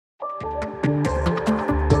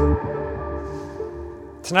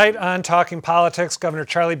Tonight on Talking Politics, Governor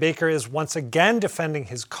Charlie Baker is once again defending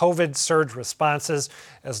his COVID surge responses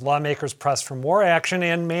as lawmakers press for more action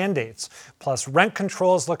and mandates. Plus, rent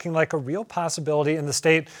control is looking like a real possibility in the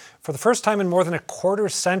state for the first time in more than a quarter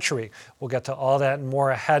century. We'll get to all that and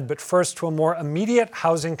more ahead, but first to a more immediate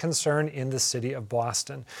housing concern in the city of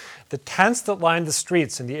Boston. The tents that lined the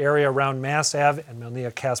streets in the area around Mass Ave and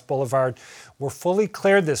Melnia Cass Boulevard were fully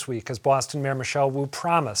cleared this week as Boston Mayor Michelle Wu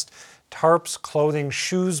promised. Tarps, clothing,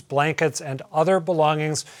 shoes, blankets, and other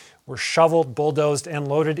belongings were shoveled, bulldozed, and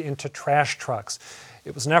loaded into trash trucks.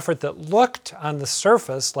 It was an effort that looked on the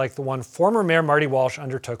surface like the one former Mayor Marty Walsh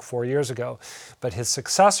undertook 4 years ago. But his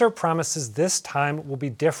successor promises this time will be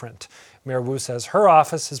different. Mayor Wu says her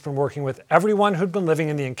office has been working with everyone who'd been living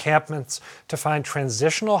in the encampments to find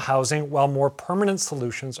transitional housing while more permanent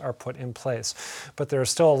solutions are put in place. But there are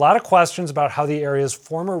still a lot of questions about how the area's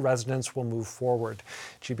former residents will move forward.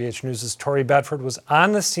 GBH News' Tori Bedford was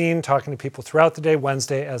on the scene talking to people throughout the day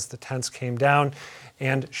Wednesday as the tents came down,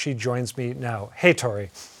 and she joins me now. Hey,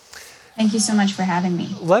 Tori. Thank you so much for having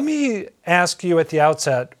me. Let me ask you at the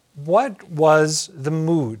outset, what was the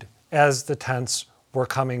mood as the tents were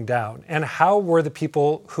coming down, and how were the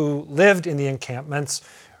people who lived in the encampments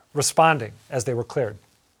responding as they were cleared?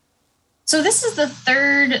 So this is the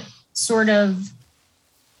third sort of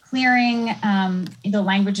clearing. The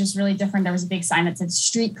language is really different. There was a big sign that said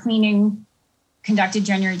street cleaning conducted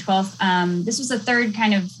January 12th. This was the third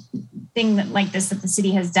kind of thing like this that the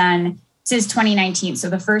city has done since 2019. So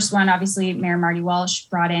the first one, obviously, Mayor Marty Walsh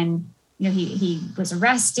brought in, he was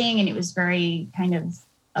arresting and it was very kind of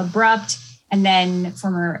abrupt. And then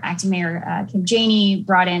former acting mayor Kim Janey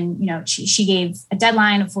brought in, she gave a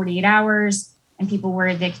deadline of 48 hours and people were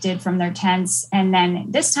evicted from their tents. And then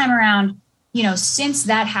this time around, since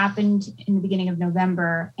that happened in the beginning of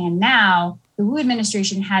November and now the Wu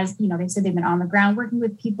administration has, they said they've been on the ground working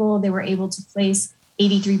with people. They were able to place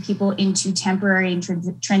 83 people into temporary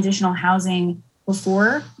and transitional housing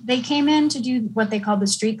before they came in to do what they call the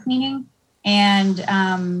street cleaning. And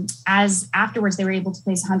as afterwards, they were able to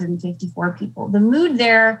place 154 people. The mood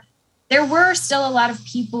there were still a lot of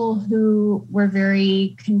people who were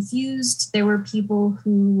very confused. There were people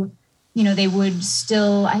who, they would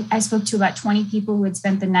still, I spoke to about 20 people who had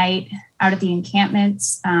spent the night out at the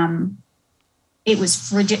encampments. It was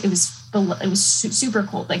frigid. It was super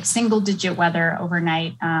cold, like single digit weather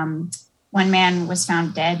overnight. One man was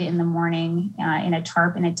found dead in the morning in a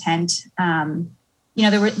tarp in a tent.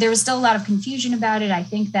 There was still a lot of confusion about it. I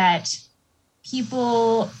think that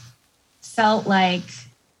people felt like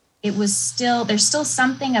there's still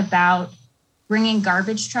something about bringing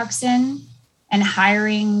garbage trucks in and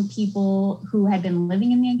hiring people who had been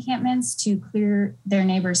living in the encampments to clear their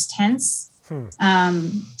neighbors' tents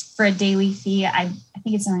for a daily fee. I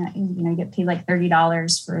think it's something that, you get paid like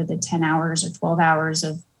 $30 for the 10 hours or 12 hours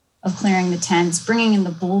of clearing the tents, bringing in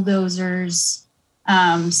the bulldozers.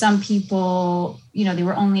 Some people, they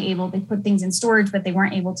were they put things in storage, but they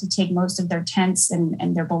weren't able to take most of their tents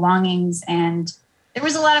and their belongings. And there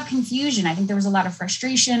was a lot of confusion. I think there was a lot of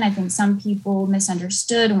frustration. I think some people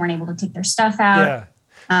misunderstood and weren't able to take their stuff out.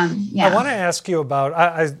 I want to ask you about,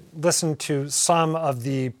 I listened to some of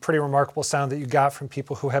the pretty remarkable sound that you got from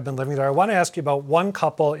people who have been living there. I want to ask you about one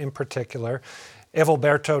couple in particular,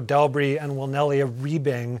 Evalberto Delbri and Wilnelia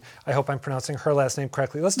Rebing. I hope I'm pronouncing her last name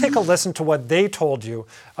correctly. Let's take a listen to what they told you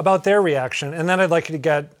about their reaction, and then I'd like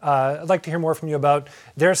to hear more from you about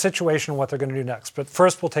their situation and what they're going to do next. But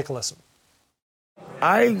first, we'll take a listen.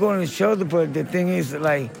 I'm going to show but the thing is,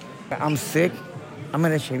 I'm sick. I'm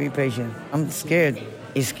an HIV patient. I'm scared.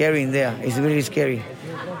 It's scary in there. It's really scary.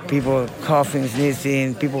 People coughing,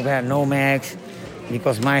 sneezing, people have no masks.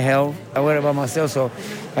 Because my health, I worry about myself, so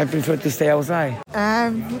I prefer to stay outside. I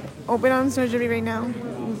have open arm surgery right now.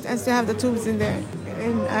 I still have the tubes in there.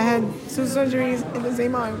 And I had 2 surgeries in the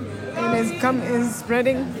same arm. And it's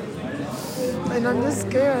spreading. And I'm just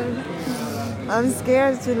scared. I'm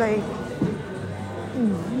scared to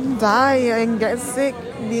die and get sick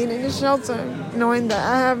being in a shelter, knowing that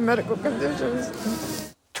I have medical conditions.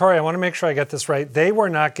 Tori, I want to make sure I get this right. They were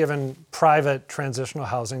not given private transitional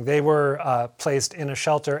housing. They were placed in a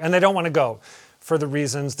shelter, and they don't want to go for the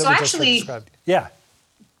reasons that we just described. Yeah.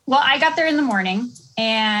 Well, I got there in the morning,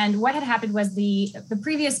 and what had happened was the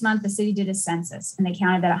previous month, the city did a census, and they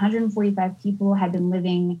counted that 145 people had been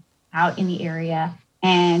living out in the area,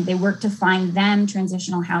 and they worked to find them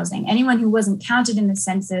transitional housing. Anyone who wasn't counted in the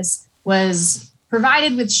census was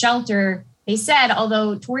provided with shelter. They said,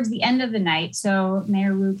 although towards the end of the night, so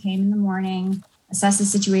Mayor Wu came in the morning, assessed the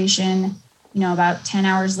situation, about 10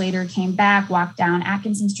 hours later, came back, walked down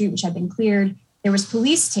Atkinson Street, which had been cleared. There was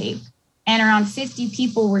police tape, and around 50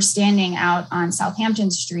 people were standing out on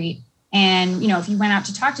Southampton Street. And, if you went out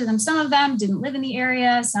to talk to them, some of them didn't live in the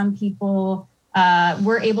area. Some people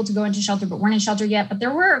were able to go into shelter, but weren't in shelter yet. But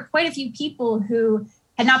there were quite a few people who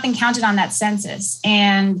had not been counted on that census,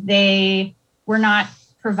 and they were not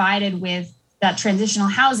provided with that transitional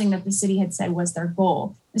housing that the city had said was their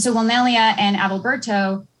goal. And so Wilnelia and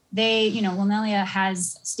Adalberto, Wilnelia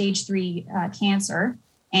has stage 3 cancer,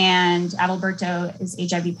 and Adalberto is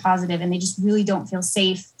HIV positive, and they just really don't feel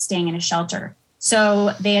safe staying in a shelter.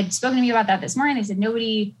 So they had spoken to me about that this morning. They said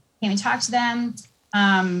nobody came and talked to them.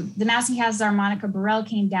 The Madison Councilor Monica Burrell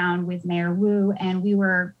came down with Mayor Wu, and we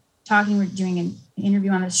were doing an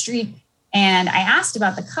interview on the street. And I asked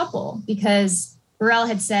about the couple because Burrell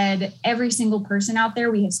had said every single person out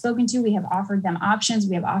there we have spoken to, we have offered them options.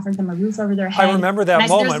 We have offered them a roof over their head. I remember that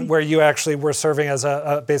moment where you actually were serving as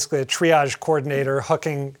basically a triage coordinator,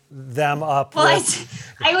 hooking them up. Well,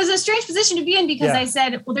 it was a strange position to be in because I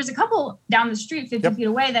said, well, there's a couple down the street 50 feet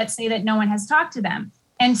away that say that no one has talked to them.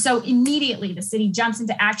 And so immediately the city jumps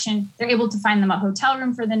into action. They're able to find them a hotel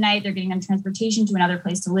room for the night. They're getting them transportation to another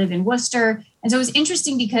place to live in Worcester. And so it was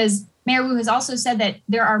interesting because Mayor Wu has also said that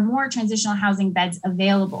there are more transitional housing beds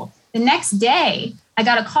available. The next day, I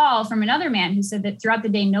got a call from another man who said that throughout the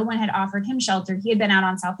day, no one had offered him shelter. He had been out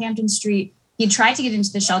on Southampton Street. He had tried to get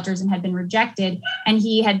into the shelters and had been rejected. And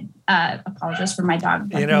he had, apologized for my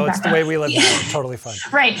dog. It's the way we live now. Totally fine.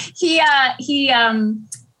 Right.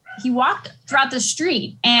 He walked throughout the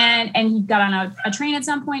street and he got on a train at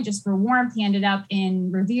some point just for warmth. He ended up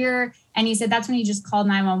in Revere. And he said that's when he just called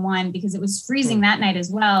 911 because it was freezing that night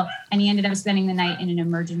as well. And he ended up spending the night in an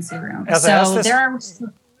emergency room.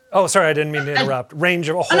 Oh, sorry, I didn't mean to interrupt. A whole range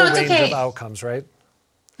of outcomes, right?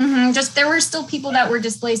 Mm-hmm. Just there were still people that were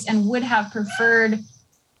displaced and would have preferred,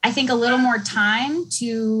 I think, a little more time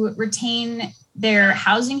to retain their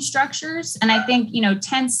housing structures. And I think,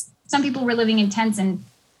 tents, some people were living in tents and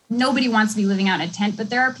nobody wants to be living out in a tent, but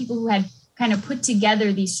there are people who had kind of put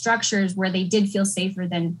together these structures where they did feel safer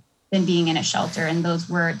than being in a shelter, and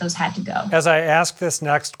those had to go. As I ask this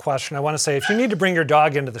next question, I want to say, if you need to bring your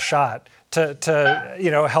dog into the shot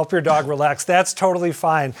to help your dog relax, that's totally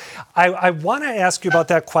fine. I want to ask you about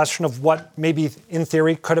that question of what maybe in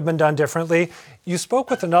theory could have been done differently. You spoke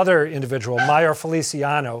with another individual, Mayor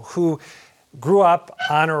Feliciano, who grew up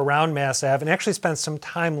on or around Mass Ave and actually spent some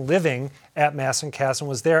time living at Mass and Cass and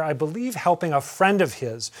was there, I believe, helping a friend of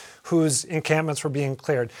his whose encampments were being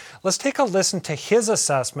cleared. Let's take a listen to his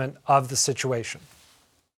assessment of the situation.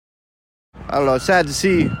 I don't know, it's sad to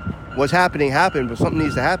see what's happening happen, but something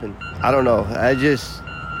needs to happen. I don't know,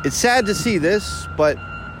 it's sad to see this, but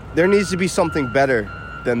there needs to be something better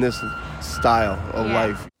than this style of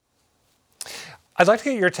life. I'd like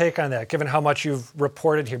to get your take on that, given how much you've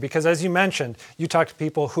reported here, because as you mentioned, you talked to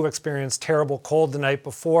people who experienced terrible cold the night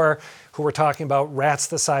before, who were talking about rats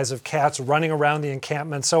the size of cats running around the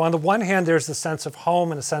encampment. So on the one hand, there's the sense of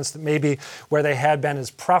home and a sense that maybe where they had been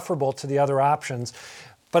is preferable to the other options.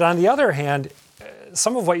 But on the other hand,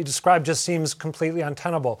 some of what you described just seems completely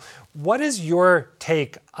untenable. What is your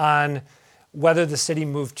take on whether the city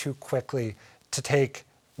moved too quickly to take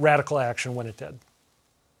radical action when it did?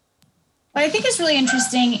 What I think is really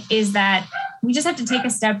interesting is that we just have to take a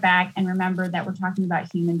step back and remember that we're talking about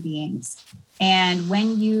human beings. And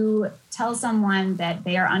when you tell someone that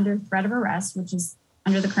they are under threat of arrest, which is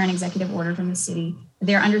under the current executive order from the city,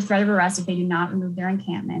 they are under threat of arrest if they do not remove their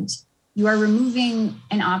encampment, you are removing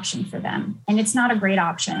an option for them. And it's not a great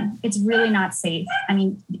option. It's really not safe. I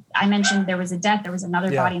mean, I mentioned there was a death. There was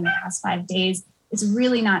another body in the past 5 days. It's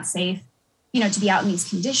really not safe, to be out in these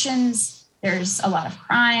conditions. There's a lot of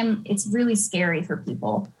crime. It's really scary for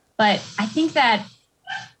people. But I think that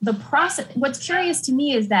the process, what's curious to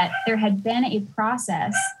me is that there had been a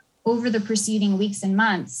process over the preceding weeks and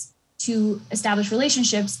months to establish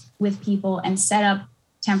relationships with people and set up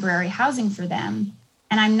temporary housing for them.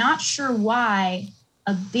 And I'm not sure why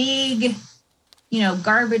a big,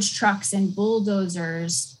 garbage trucks and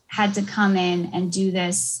bulldozers had to come in and do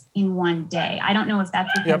this in one day. I don't know if that's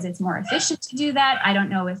because it's more efficient to do that. I don't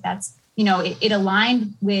know if that's, it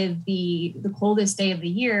aligned with the coldest day of the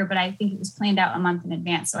year, but I think it was planned out a month in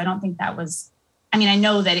advance. So I don't think that was, I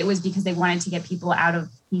know that it was because they wanted to get people out of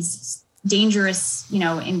these dangerous,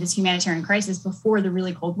 in this humanitarian crisis before the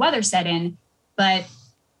really cold weather set in. But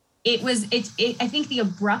I think the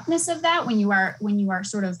abruptness of that, when you are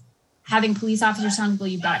sort of having police officers telling people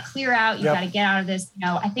you've got to clear out, you've got to get out of this,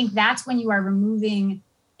 I think that's when you are removing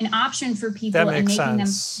an option for people and making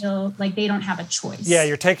sense. them feel like they don't have a choice. Yeah,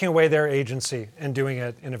 you're taking away their agency and doing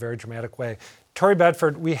it in a very dramatic way. Tori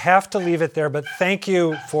Bedford, we have to leave it there, but thank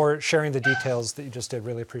you for sharing the details that you just did.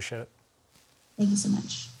 Really appreciate it. Thank you so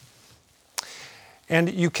much. And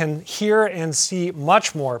you can hear and see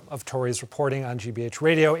much more of Tori's reporting on GBH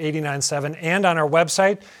Radio 89.7 and on our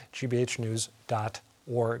website,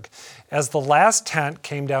 gbhnews.org. As the last tent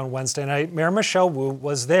came down Wednesday night, Mayor Michelle Wu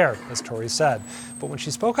was there, as Tori said. But when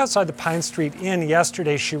she spoke outside the Pine Street Inn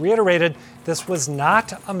yesterday, she reiterated this was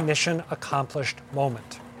not a mission accomplished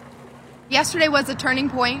moment. Yesterday was a turning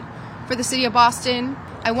point for the city of Boston.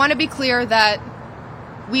 I want to be clear that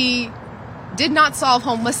we did not solve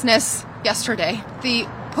homelessness yesterday. The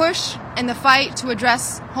push and the fight to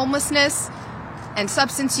address homelessness and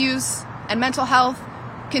substance use and mental health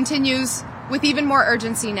continues with even more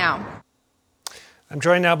urgency now. I'm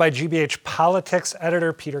joined now by GBH Politics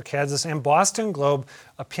editor Peter Kadzis and Boston Globe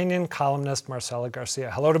opinion columnist Marcela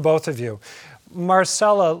Garcia. Hello to both of you.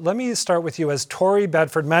 Marcela, let me start with you. As Tori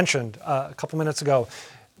Bedford mentioned a couple minutes ago,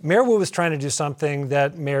 Mayor Wu was trying to do something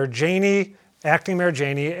that Mayor Janey, Acting Mayor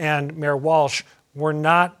Janey, and Mayor Walsh were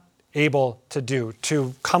not able to do,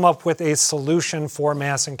 to come up with a solution for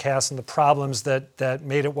mass and cast and the problems that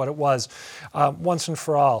made it what it was once and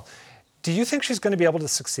for all. Do you think she's going to be able to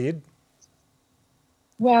succeed?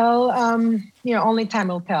 Well, only time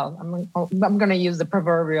will tell. I'm going to use the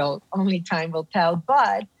proverbial only time will tell.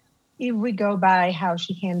 But if we go by how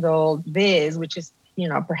she handled this, which is,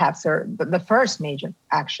 perhaps the first major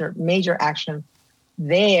action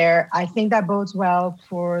there, I think that bodes well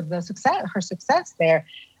for her success there.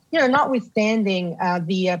 Notwithstanding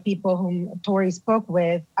the people whom Tori spoke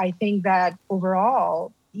with, I think that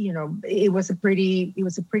overall, it was a pretty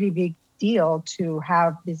big deal to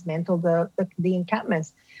have dismantled the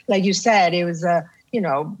encampments. Like you said, it was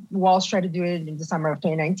Walsh tried to do it in the summer of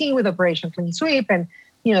 2019 with Operation Clean Sweep, and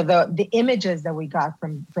the images that we got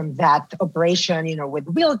from that operation, with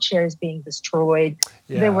wheelchairs being destroyed,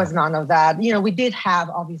 there was none of that. We did have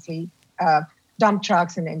obviously dump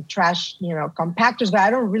trucks and trash, compactors, but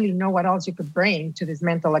I don't really know what else you could bring to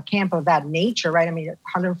dismantle a camp of that nature, right? I mean,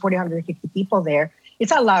 140, 150 people there.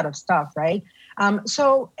 It's a lot of stuff, right?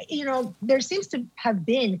 So, there seems to have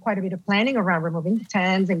been quite a bit of planning around removing the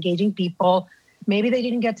tents, engaging people. Maybe they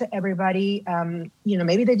didn't get to everybody.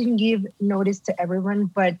 Maybe they didn't give notice to everyone.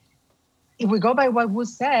 But if we go by what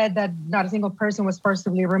was said, that not a single person was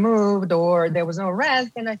forcibly removed or there was no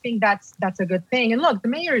arrest, then I think that's a good thing. And look, the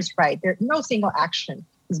mayor is right. No single action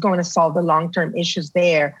is going to solve the long-term issues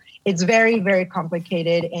there. It's very, very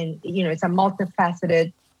complicated, and it's a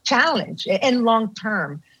multifaceted challenge and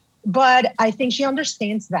long-term. But I think she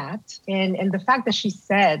understands that. And the fact that she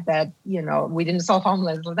said that, we didn't solve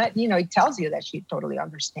homelessness, that, it tells you that she totally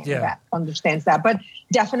understands that. But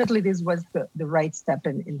definitely this was the right step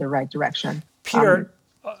in the right direction. Peter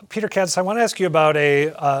Kadzis, I want to ask you about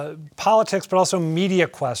a politics but also media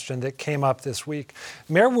question that came up this week.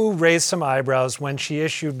 Mayor Wu raised some eyebrows when she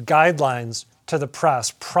issued guidelines to the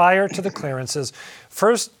press prior to the clearances,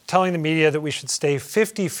 first telling the media that we should stay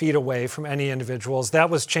 50 feet away from any individuals. That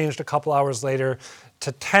was changed a couple hours later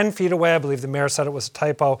to 10 feet away. I believe the mayor said it was a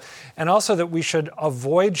typo. And also that we should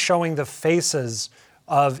avoid showing the faces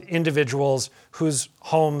of individuals whose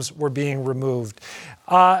homes were being removed.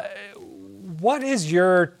 What is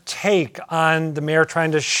your take on the mayor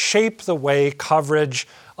trying to shape the way coverage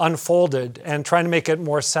unfolded and trying to make it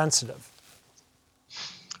more sensitive?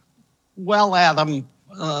 Well, Adam,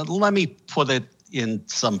 let me put it in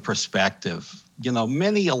some perspective.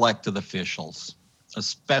 Many elected officials,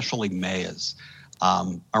 especially mayors,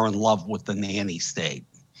 are in love with the nanny state.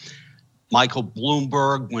 Michael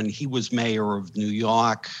Bloomberg, when he was mayor of New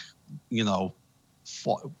York,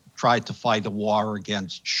 tried to fight a war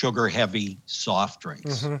against sugar-heavy soft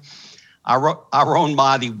drinks. Mm-hmm. Our own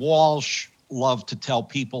Marty Walsh loved to tell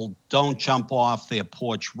people don't jump off their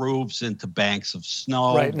porch roofs into banks of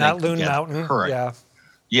snow. Right, not Loon Mountain. Hurt.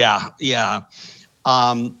 Yeah.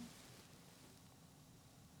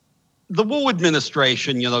 The Wu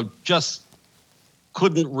administration, just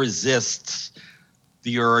couldn't resist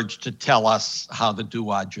the urge to tell us how to do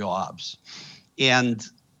our jobs. And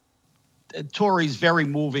Tori's very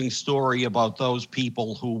moving story about those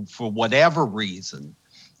people who, for whatever reason,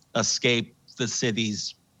 escaped the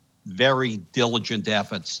city's very diligent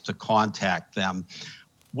efforts to contact them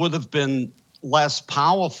would have been less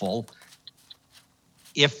powerful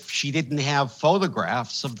if she didn't have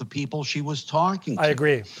photographs of the people she was talking to. I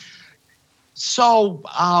agree. So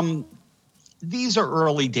these are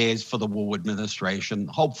early days for the Wu administration.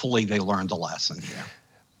 Hopefully they learned a lesson here.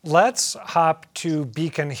 Let's hop to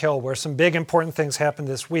Beacon Hill, where some big important things happened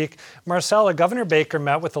this week. Marcela, Governor Baker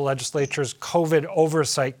met with the legislature's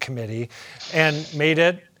COVID-oversight committee and made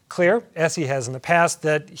it clear, as he has in the past,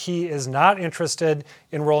 that he is not interested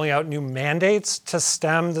in rolling out new mandates to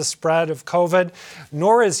stem the spread of COVID,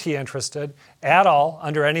 nor is he interested at all,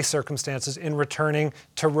 under any circumstances, in returning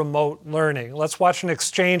to remote learning. Let's watch an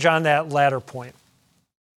exchange on that latter point.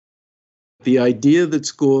 The idea that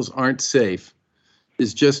schools aren't safe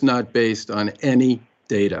is just not based on any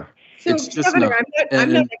data. So, it's just Governor,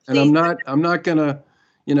 not. I'm not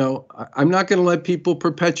gonna let people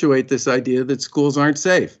perpetuate this idea that schools aren't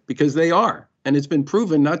safe, because they are. And it's been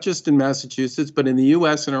proven not just in Massachusetts, but in the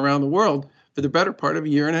US and around the world for the better part of a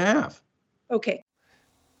year and a half. Okay.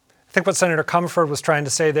 I think what Senator Comerford was trying to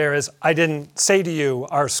say there is, I didn't say to you,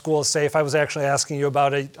 are schools safe? I was actually asking you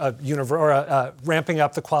about ramping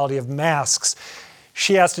up the quality of masks.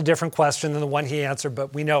 She asked a different question than the one he answered,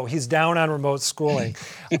 but we know he's down on remote schooling.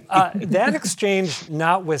 That exchange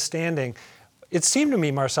notwithstanding, it seemed to me,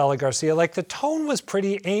 Marcela Garcia, like the tone was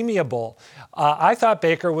pretty amiable. I thought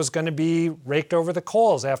Baker was going to be raked over the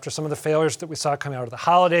coals after some of the failures that we saw coming out of the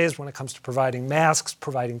holidays when it comes to providing masks,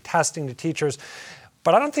 providing testing to teachers.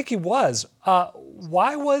 But I don't think he was.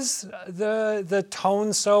 Why was the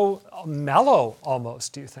tone so mellow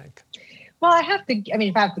almost, do you think? Well, if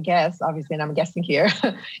I have to guess, obviously, and I'm guessing here,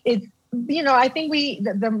 it's, I think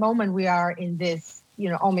the moment we are in this,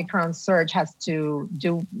 Omicron surge has to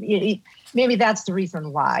do, maybe that's the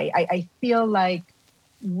reason why. I feel like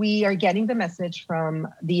we are getting the message from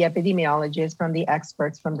the epidemiologists, from the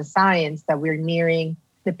experts, from the science that we're nearing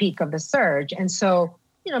the peak of the surge. And so,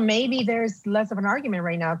 maybe there's less of an argument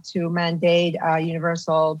right now to mandate a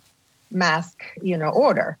universal mask,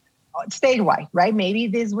 order statewide, right? Maybe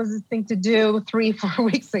this was a thing to do 3-4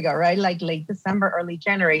 weeks ago, right? Like late December, early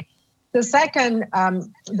January. The second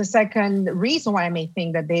reason why I may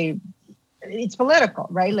think that it's political,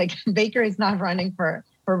 right? Like Baker is not running for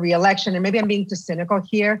re-election, and maybe I'm being too cynical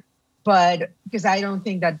here, but because I don't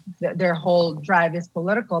think that their whole drive is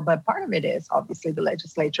political, but part of it is obviously the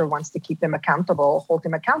legislature wants to keep them accountable, hold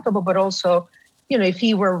them accountable, but also, if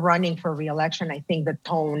he were running for re-election, I think the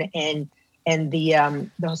tone and the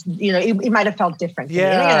it might have felt different.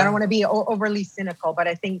 Yeah. Again, I don't want to be overly cynical, but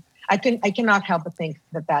I think I cannot help but think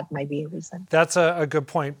that might be a reason. That's a good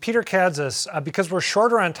point. Peter Kadzis, because we're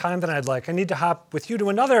shorter on time than I'd like, I need to hop with you to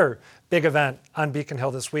another big event on Beacon Hill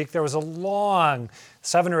this week. There was a long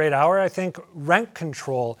 7 or 8 hour, I think, rent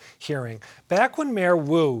control hearing. Back when Mayor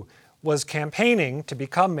Wu was campaigning to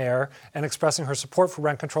become mayor and expressing her support for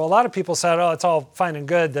rent control, a lot of people said, it's all fine and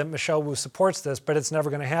good that Michelle Wu supports this, but it's never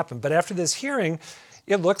going to happen. But after this hearing,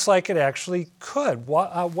 it looks like it actually could.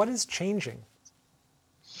 What is changing?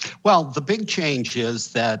 Well, the big change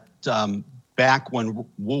is that back when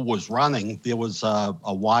Wu was running, there was a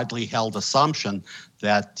widely held assumption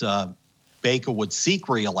that Baker would seek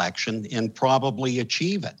re-election and probably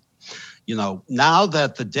achieve it. Now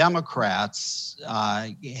that the Democrats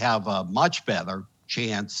have a much better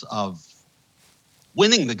chance of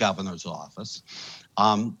winning the governor's office,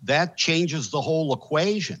 that changes the whole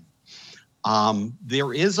equation.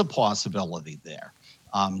 There is a possibility there.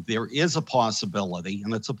 There is a possibility,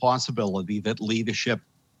 and it's a possibility that leadership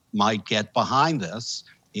might get behind this.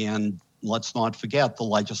 And let's not forget, the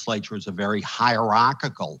legislature is a very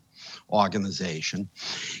hierarchical organization.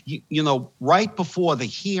 Right before the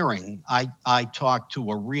hearing, I talked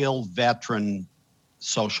to a real veteran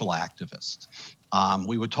social activist.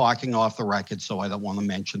 We were talking off the record, so I don't want to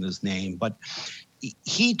mention his name, but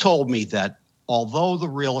he told me that although the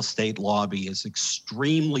real estate lobby is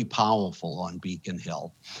extremely powerful on Beacon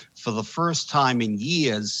Hill, for the first time in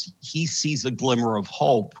years, he sees a glimmer of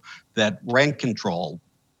hope that rent control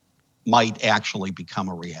might actually become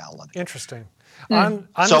a reality. Interesting.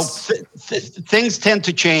 Things tend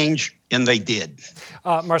to change, and they did.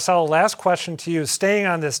 Marcela, last question to you. Staying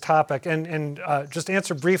on this topic, and just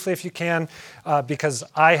answer briefly if you can, because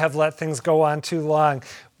I have let things go on too long.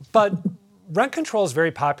 But rent control is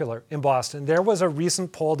very popular in Boston. There was a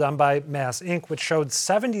recent poll done by Mass Inc., which showed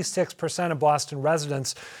 76% of Boston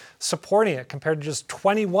residents supporting it, compared to just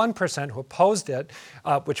 21% who opposed it,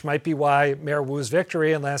 which might be why Mayor Wu's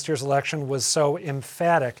victory in last year's election was so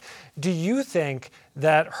emphatic. Do you think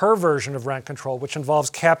that her version of rent control, which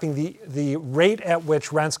involves capping the rate at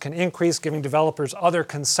which rents can increase, giving developers other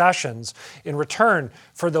concessions in return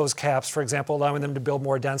for those caps, for example, allowing them to build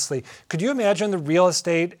more densely, could you imagine the real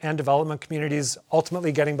estate and development communities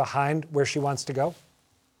ultimately getting behind where she wants to go?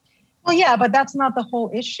 Well, yeah, but that's not the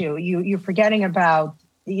whole issue. You're forgetting about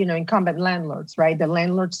incumbent landlords, right? The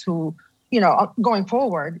landlords who, going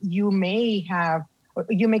forward, you may have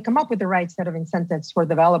you may come up with the right set of incentives for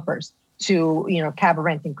developers to, cap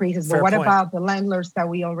rent increases. But what about the landlords that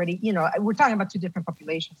we already, we're talking about two different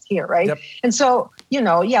populations here, right? Yep. And so,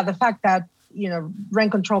 the fact that,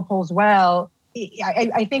 rent control polls well,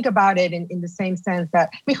 I think about it in the same sense that,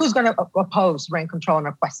 who's going to oppose rent control in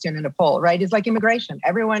a question in a poll, right? It's like immigration.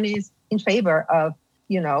 Everyone is in favor of,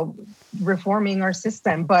 reforming our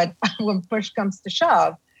system. But when push comes to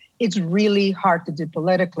shove, it's really hard to do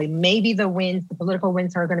politically. Maybe the political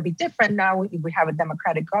wins are going to be different now. We have a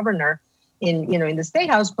Democratic governor in the State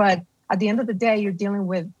House, but at the end of the day, you're dealing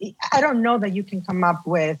with, I don't know that you can come up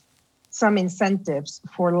with some incentives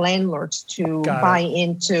for landlords to buy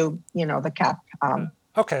into, the cap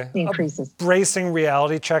increases. A bracing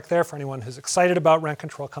reality check there for anyone who's excited about rent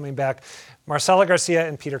control coming back. Marcela Garcia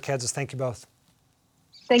and Peter Kadzis, thank you both.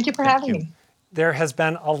 Thank you for having me. There has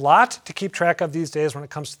been a lot to keep track of these days when it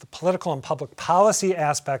comes to the political and public policy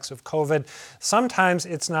aspects of COVID. Sometimes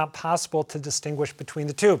it's not possible to distinguish between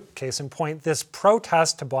the two. Case in point, this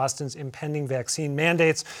protest to Boston's impending vaccine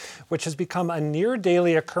mandates, which has become a near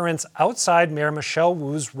daily occurrence outside Mayor Michelle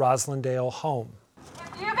Wu's Roslindale home.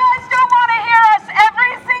 You guys don't want to hear us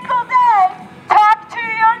every single day talk to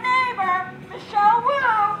your neighbor, Michelle Wu,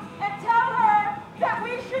 and tell her that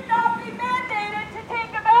we should not be mandated to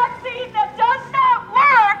take a vaccine that does not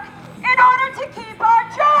work in order to keep our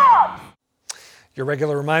jobs. Your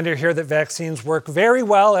regular reminder here that vaccines work very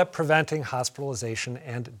well at preventing hospitalization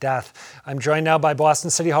and death. I'm joined now by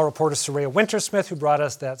Boston City Hall reporter Saraya Wintersmith, who brought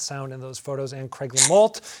us that sound and those photos, and Craig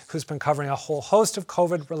LeMoult, who's been covering a whole host of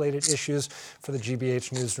COVID-related issues for the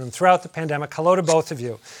GBH newsroom throughout the pandemic. Hello to both of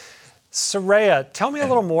you. Saraya, tell me a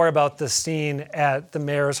little more about the scene at the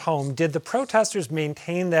mayor's home. Did the protesters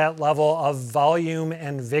maintain that level of volume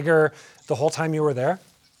and vigor the whole time you were there?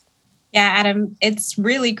 Yeah, Adam, it's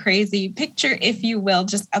really crazy. Picture, if you will,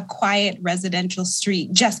 just a quiet residential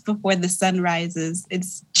street just before the sun rises.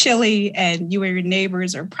 It's chilly and you or your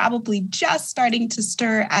neighbors are probably just starting to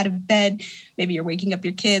stir out of bed. Maybe you're waking up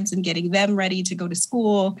your kids and getting them ready to go to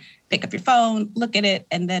school, pick up your phone, look at it,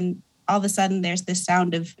 and then all of a sudden there's this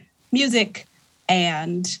sound of music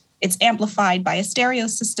and it's amplified by a stereo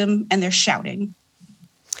system and they're shouting.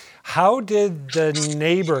 How did the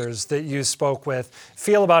neighbors that you spoke with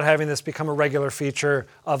feel about having this become a regular feature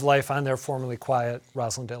of life on their formerly quiet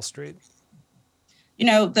Roslindale Street?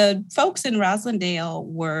 The folks in Roslindale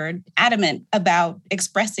were adamant about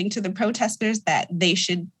expressing to the protesters that they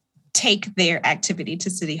should take their activity to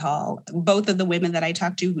City Hall. Both of the women that I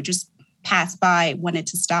talked to who just passed by wanted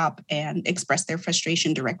to stop and express their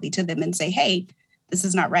frustration directly to them and say, hey, this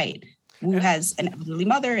is not right. Wu has an elderly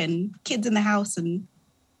mother and kids in the house.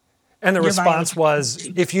 And the response was,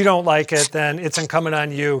 if you don't like it, then it's incumbent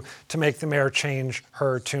on you to make the mayor change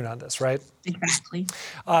her tune on this, right? Exactly.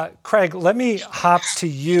 Craig, let me hop to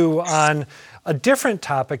you on a different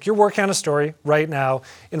topic. You're working on a story right now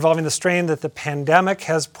involving the strain that the pandemic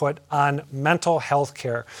has put on mental health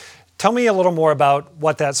care. Tell me a little more about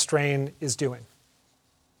what that strain is doing.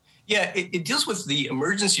 Yeah, it deals with the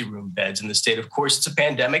emergency room beds in the state. Of course, it's a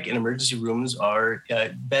pandemic and emergency rooms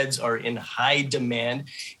beds are in high demand.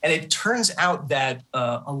 And it turns out that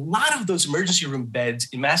a lot of those emergency room beds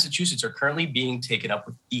in Massachusetts are currently being taken up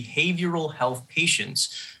with behavioral health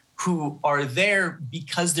patients who are there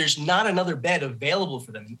because there's not another bed available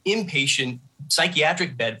for them, an inpatient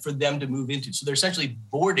psychiatric bed for them to move into. So they're essentially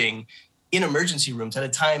boarding in emergency rooms at a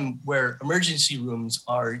time where emergency rooms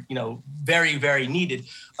are, very, very needed.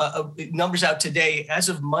 Numbers out today, as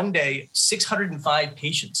of Monday, 605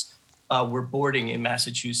 patients were boarding in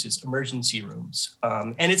Massachusetts emergency rooms.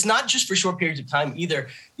 And it's not just for short periods of time either.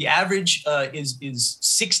 The average is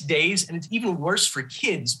 6 days, and it's even worse for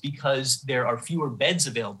kids because there are fewer beds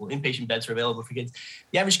available. Inpatient beds are available for kids.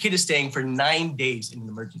 The average kid is staying for 9 days in an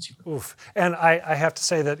emergency room. Oof. And I have to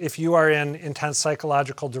say that if you are in intense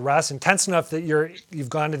psychological duress, intense enough that you've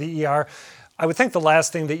gone to the ER, I would think the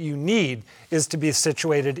last thing that you need is to be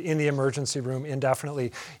situated in the emergency room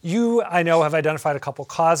indefinitely. You, I know, have identified a couple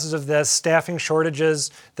causes of this, staffing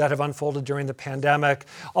shortages that have unfolded during the pandemic,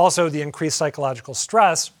 also the increased psychological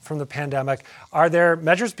stress from the pandemic. Are there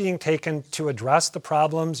measures being taken to address the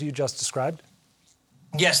problems you just described?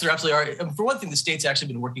 Yes, there absolutely are. For one thing, the state's actually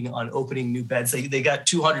been working on opening new beds. They got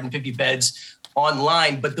 250 beds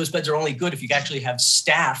online, but those beds are only good if you actually have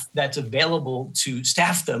staff that's available to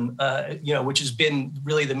staff them, which has been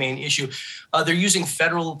really the main issue. They're using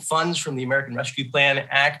federal funds from the American Rescue Plan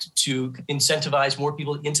Act to incentivize more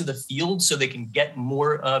people into the field so they can get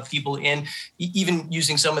more people in, even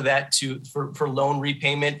using some of that for loan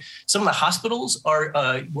repayment. Some of the hospitals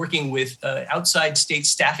are working with outside state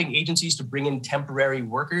staffing agencies to bring in temporary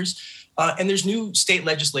workers. And there's new state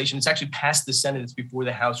legislation. It's actually passed the Senate. It's before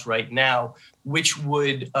the House right now, which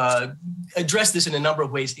would address this in a number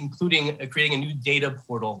of ways, including creating a new data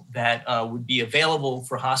portal that would be available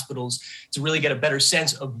for hospitals to really get a better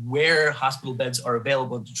sense of where hospital beds are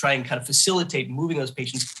available, to try and kind of facilitate moving those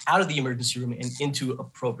patients out of the emergency room and into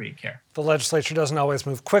appropriate care. The legislature doesn't always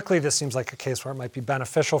move quickly. This seems like a case where it might be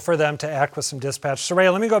beneficial for them to act with some dispatch.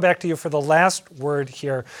 Saraya, let me go back to you for the last word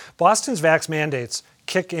here. Boston's vax mandates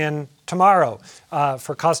kick in tomorrow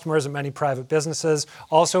for customers and many private businesses,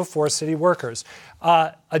 also for city workers.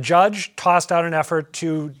 A judge tossed out an effort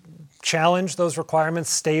to challenge those requirements,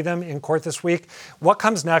 stay them in court this week. What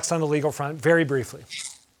comes next on the legal front, very briefly?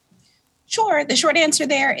 Sure. The short answer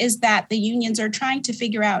there is that the unions are trying to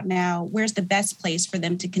figure out now where's the best place for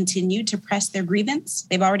them to continue to press their grievance.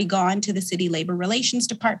 They've already gone to the city labor relations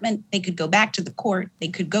department. They could go back to the court. They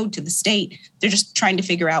could go to the state. They're just trying to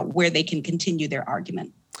figure out where they can continue their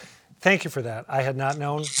argument. Thank you for that. I had not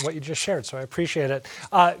known what you just shared, so I appreciate it.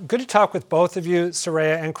 Good to talk with both of you,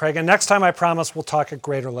 Saraya and Craig. And next time, I promise we'll talk at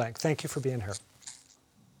greater length. Thank you for being here.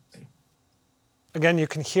 Again, you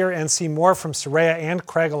can hear and see more from Saraya and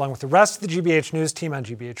Craig along with the rest of the GBH News team on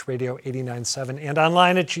GBH Radio 89.7 and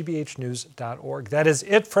online at gbhnews.org. That is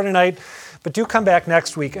it for tonight, but do come back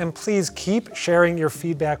next week and please keep sharing your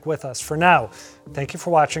feedback with us. For now, thank you for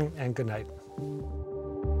watching and good night.